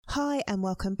Hi and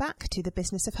welcome back to the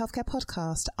Business of Healthcare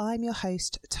podcast. I'm your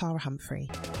host, Tara Humphrey.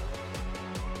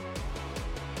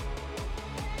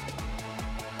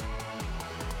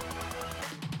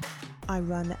 I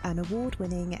run an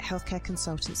award-winning healthcare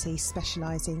consultancy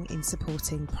specialising in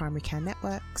supporting primary care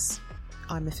networks.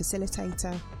 I'm a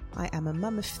facilitator, I am a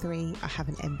mum of 3, I have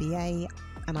an MBA,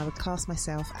 and I would class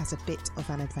myself as a bit of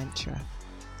an adventurer.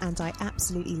 And I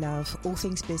absolutely love all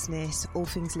things business, all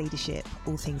things leadership,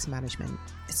 all things management.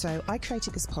 So I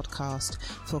created this podcast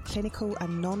for clinical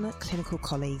and non-clinical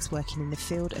colleagues working in the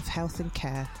field of health and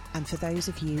care, and for those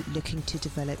of you looking to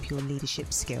develop your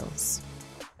leadership skills.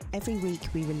 Every week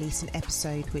we release an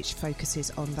episode which focuses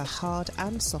on the hard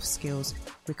and soft skills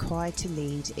required to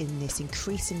lead in this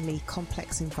increasingly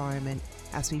complex environment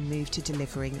as we move to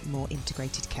delivering more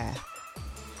integrated care.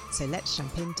 So let's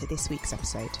jump into this week's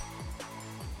episode.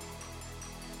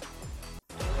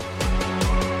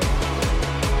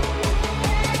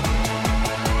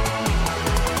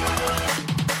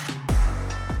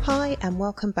 Hi and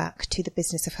welcome back to the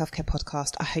Business of Healthcare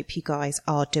podcast. I hope you guys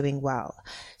are doing well.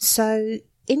 So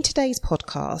in today's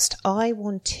podcast, I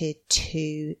wanted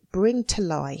to bring to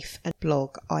life a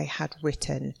blog I had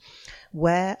written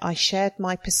where I shared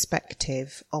my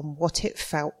perspective on what it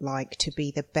felt like to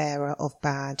be the bearer of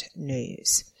bad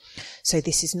news. So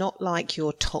this is not like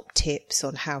your top tips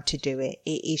on how to do it.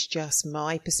 It is just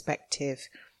my perspective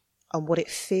on what it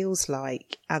feels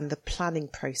like and the planning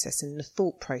process and the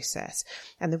thought process.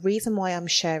 And the reason why I'm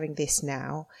sharing this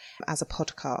now as a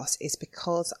podcast is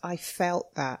because I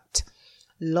felt that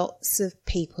lots of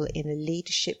people in a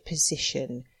leadership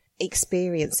position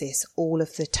experience this all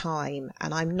of the time.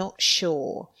 And I'm not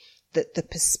sure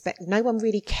that no one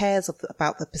really cares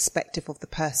about the perspective of the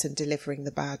person delivering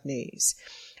the bad news.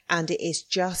 And it is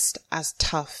just as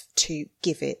tough to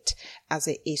give it as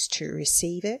it is to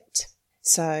receive it.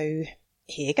 So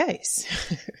here goes.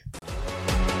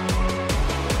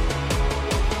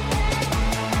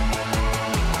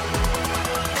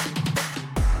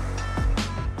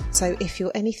 So if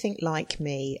you're anything like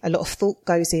me, a lot of thought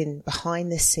goes in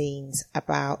behind the scenes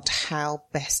about how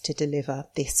best to deliver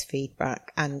this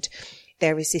feedback. And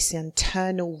there is this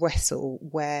internal wrestle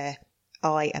where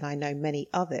I know many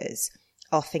others,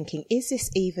 are thinking, is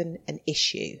this even an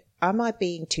issue? Am I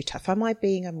being too tough? Am I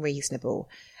being unreasonable?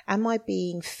 Am I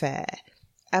being fair?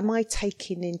 Am I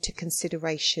taking into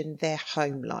consideration their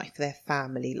home life, their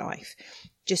family life,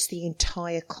 just the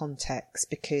entire context?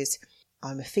 Because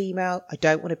I'm a female, I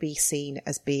don't want to be seen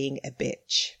as being a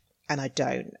bitch. And I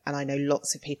don't. And I know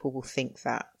lots of people will think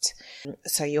that.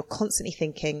 So you're constantly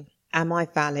thinking, am I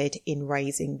valid in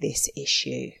raising this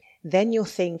issue? Then you're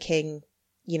thinking,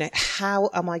 how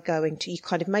am I going to, you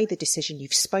kind of made the decision,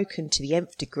 you've spoken to the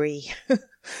nth degree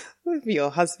with your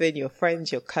husband, your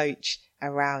friends, your coach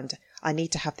around, I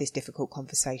need to have this difficult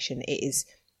conversation. It is,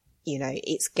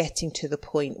 it's getting to the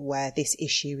point where this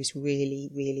issue is really,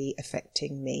 really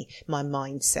affecting me, my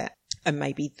mindset, and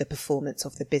maybe the performance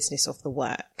of the business of the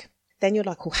work. Then you're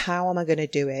like, well, how am I going to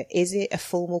do it? Is it a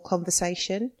formal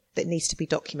conversation that needs to be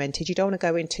documented? You don't want to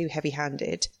go in too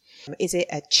heavy-handed. Is it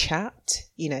a chat?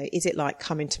 Is it like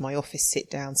come into my office,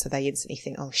 sit down, so they instantly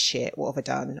think, oh shit, what have I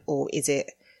done? Or is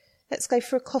it, let's go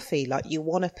for a coffee? Like you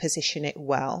want to position it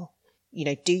well.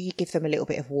 Do you give them a little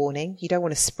bit of warning? You don't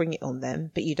want to spring it on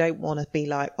them, but you don't want to be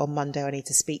like, on Monday I need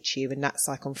to speak to you, and that's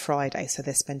like on Friday. So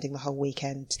they're spending the whole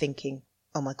weekend thinking,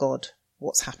 oh my God,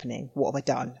 what's happening? What have I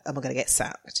done? Am I going to get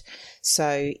sacked?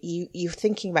 So you're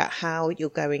thinking about how you're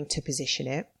going to position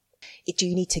it. Do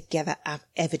you need to gather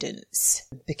evidence?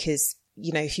 Because,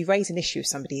 if you raise an issue with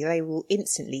somebody, they will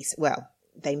instantly,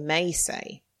 they may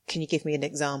say, can you give me an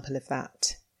example of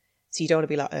that? So you don't want to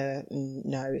be like,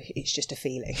 no, it's just a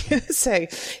feeling. So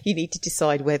you need to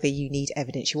decide whether you need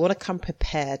evidence. You want to come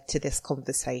prepared to this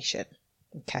conversation.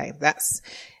 Okay, that's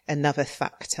another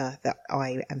factor that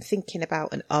I am thinking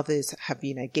about, and others have,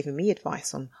 given me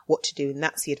advice on what to do. And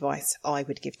that's the advice I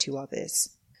would give to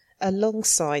others.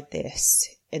 Alongside this,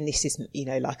 and this isn't,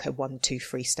 like a 1, 2,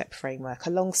 3 step framework.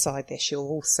 Alongside this, you're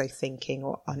also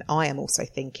thinking, and I am also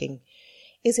thinking,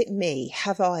 is it me?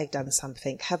 Have I done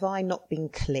something? Have I not been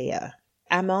clear?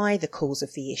 Am I the cause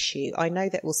of the issue? I know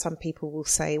that some people will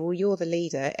say, well, you're the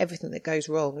leader. Everything that goes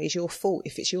wrong is your fault.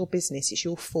 If it's your business, it's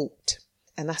your fault.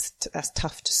 And that's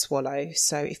tough to swallow.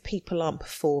 So if people aren't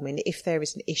performing, if there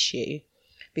is an issue,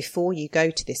 before you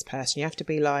go to this person, you have to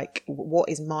be like, what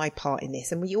is my part in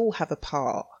this? And we all have a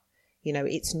part.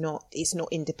 It's not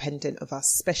independent of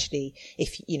us, especially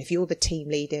if you're the team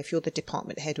leader, if you're the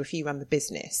department head, or if you run the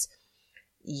business,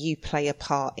 you play a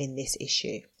part in this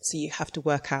issue. So you have to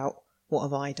work out, what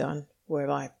have I done? Where have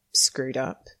I screwed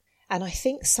up? And I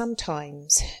think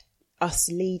sometimes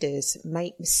us leaders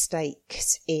make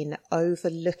mistakes in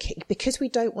overlooking, because we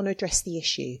don't want to address the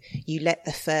issue. You let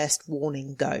the first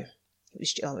warning go.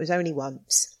 It was only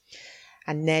once.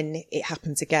 And then it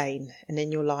happens again. And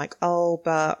then you're like, oh,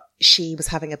 but she was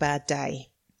having a bad day.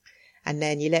 And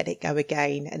then you let it go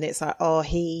again. And it's like, oh,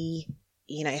 he,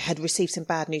 had received some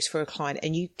bad news for a client.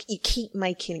 And you keep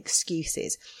making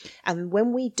excuses. And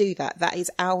when we do that, that is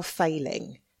our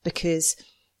failing, because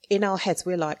in our heads,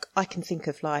 we're like, I can think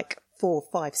of like 4,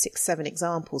 5, 6, 7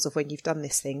 examples of when you've done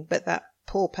this thing, but that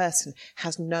poor person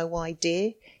has no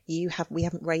idea. We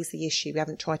haven't raised the issue. We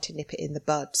haven't tried to nip it in the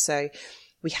bud. So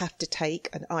we have to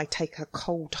I take a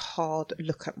cold, hard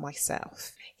look at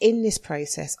myself. In this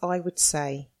process, I would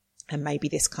say, and maybe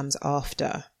this comes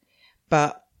after,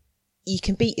 but you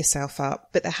can beat yourself up,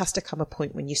 but there has to come a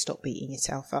point when you stop beating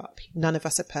yourself up. None of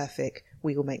us are perfect.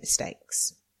 We will make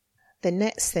mistakes. The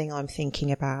next thing I'm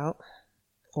thinking about,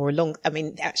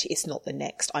 actually it's not the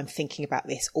next, I'm thinking about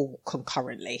this all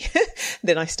concurrently.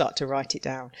 Then I start to write it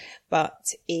down.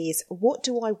 But is, what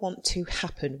do I want to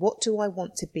happen? What do I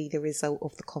want to be the result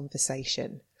of the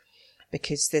conversation?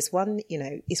 Because there's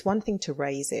it's one thing to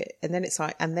raise it, and then it's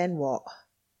like, and then what?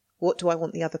 What do I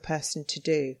want the other person to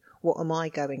do? What am I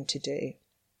going to do?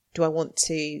 Do I want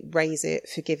to raise it,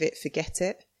 forgive it, forget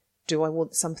it? Do I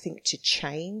want something to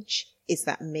change? Is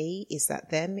that me? Is that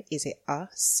them? Is it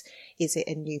us? Is it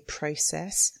a new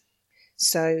process?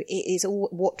 So it is all,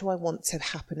 what do I want to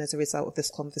happen as a result of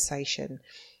this conversation?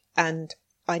 And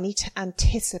I need to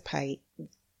anticipate,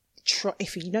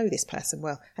 if you know this person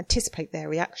well, anticipate their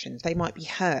reactions. They might be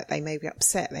hurt. They may be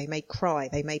upset. They may cry.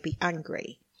 They may be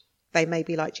angry. They may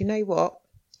be like, you know what?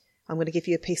 I'm going to give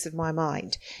you a piece of my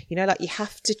mind. You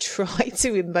have to try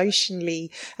to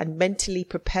emotionally and mentally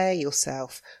prepare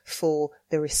yourself for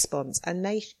the response. And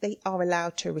they are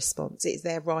allowed to respond. It's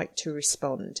their right to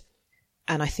respond.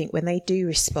 And I think when they do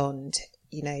respond,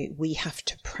 we have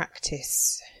to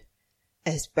practice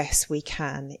as best we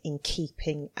can in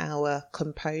keeping our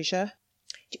composure.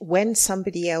 When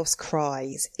somebody else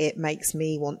cries, it makes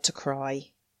me want to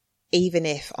cry. Even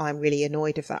if I'm really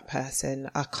annoyed with that person,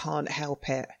 I can't help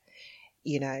it.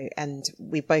 And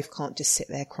we both can't just sit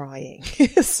there crying.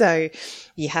 So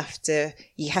you have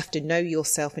to know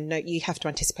yourself, and you have to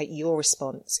anticipate your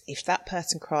response. If that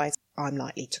person cries, I'm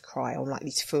likely to cry. I'm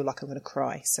likely to feel like I'm going to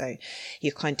cry. So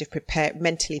you're kind of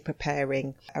mentally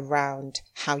preparing around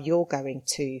how you're going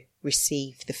to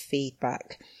receive the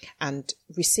feedback, and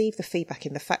receive the feedback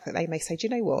in the fact that they may say, do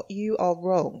you know what? You are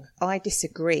wrong. I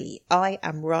disagree. I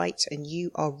am right and you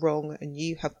are wrong, and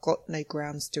you have got no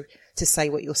grounds to say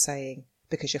what you're saying,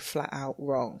 because you're flat out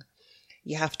wrong.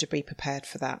 You have to be prepared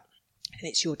for that. And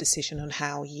it's your decision on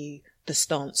the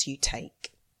stance you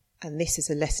take. And this is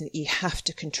a lesson that you have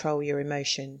to control your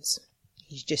emotions.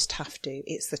 You just have to.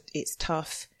 It's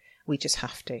tough. We just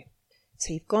have to.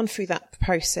 So you've gone through that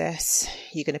process.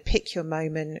 You're going to pick your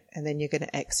moment, and then you're going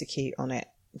to execute on it.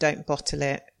 Don't bottle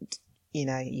it.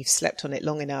 You've slept on it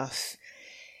long enough.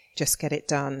 Just get it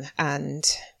done. And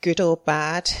good or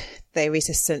bad, there is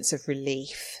a sense of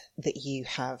relief that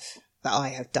I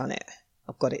have done it.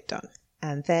 I've got it done.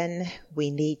 And then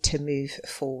we need to move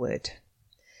forward.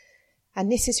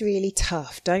 And this is really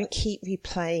tough. Don't keep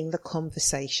replaying the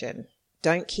conversation.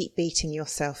 Don't keep beating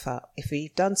yourself up. If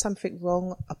you've done something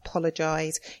wrong,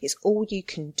 apologise. It's all you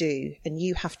can do, and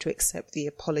you have to accept the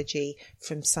apology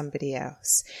from somebody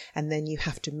else. And then you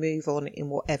have to move on in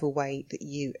whatever way that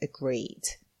you agreed,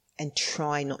 and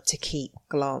try not to keep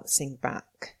glancing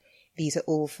back. These are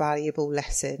all valuable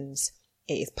lessons.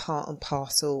 It is part and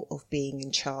parcel of being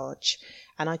in charge.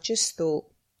 And I just thought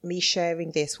me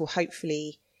sharing this will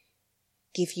hopefully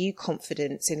give you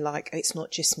confidence in it's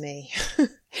not just me.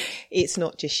 It's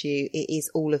not just you. It is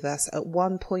all of us at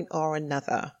one point or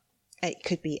another. It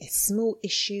could be a small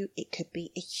issue. It could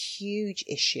be a huge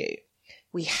issue.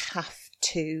 We have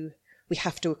to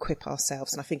equip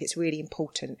ourselves. And I think it's really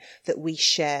important that we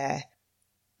share,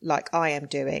 like I am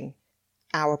doing,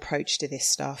 our approach to this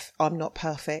stuff. I'm not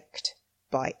perfect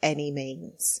by any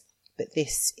means, but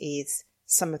this is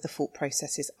some of the thought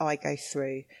processes I go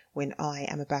through when I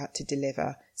am about to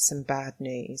deliver some bad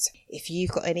news. If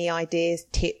you've got any ideas,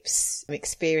 tips,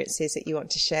 experiences that you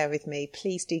want to share with me,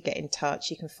 please do get in touch.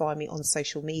 You can find me on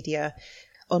social media.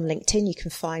 On LinkedIn, you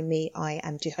can find me. I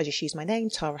just use my name,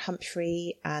 Tara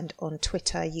Humphrey, and on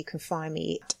Twitter, you can find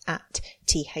me at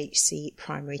THC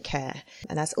Primary Care.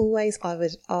 And as always, I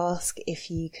would ask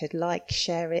if you could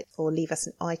share it, or leave us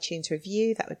an iTunes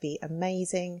review. That would be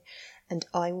amazing. And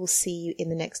I will see you in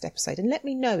the next episode. And let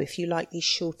me know if you like these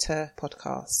shorter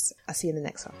podcasts. I'll see you in the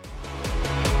next one.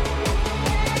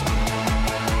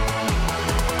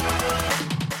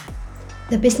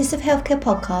 The Business of Healthcare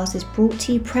podcast is brought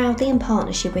to you proudly in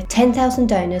partnership with 10,000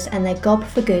 Donors and their Gob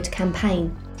for Good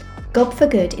campaign. Gob for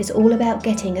Good is all about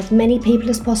getting as many people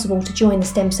as possible to join the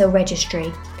stem cell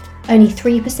registry. Only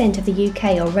 3% of the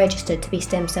UK are registered to be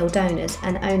stem cell donors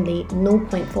and only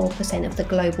 0.4% of the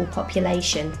global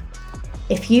population.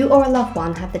 If you or a loved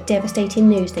one have the devastating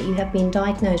news that you have been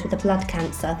diagnosed with a blood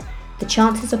cancer, the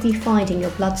chances of you finding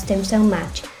your blood stem cell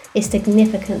match is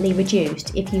significantly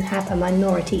reduced if you have a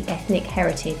minority ethnic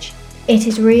heritage. It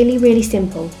is really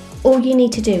simple. All you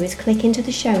need to do is click into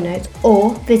the show notes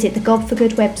or visit the Gob for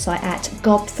Good website at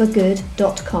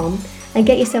gobforgood.com and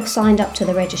get yourself signed up to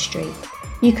the registry.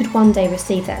 You could one day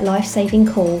receive that life-saving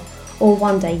call, or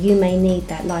one day you may need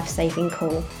that life-saving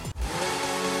call.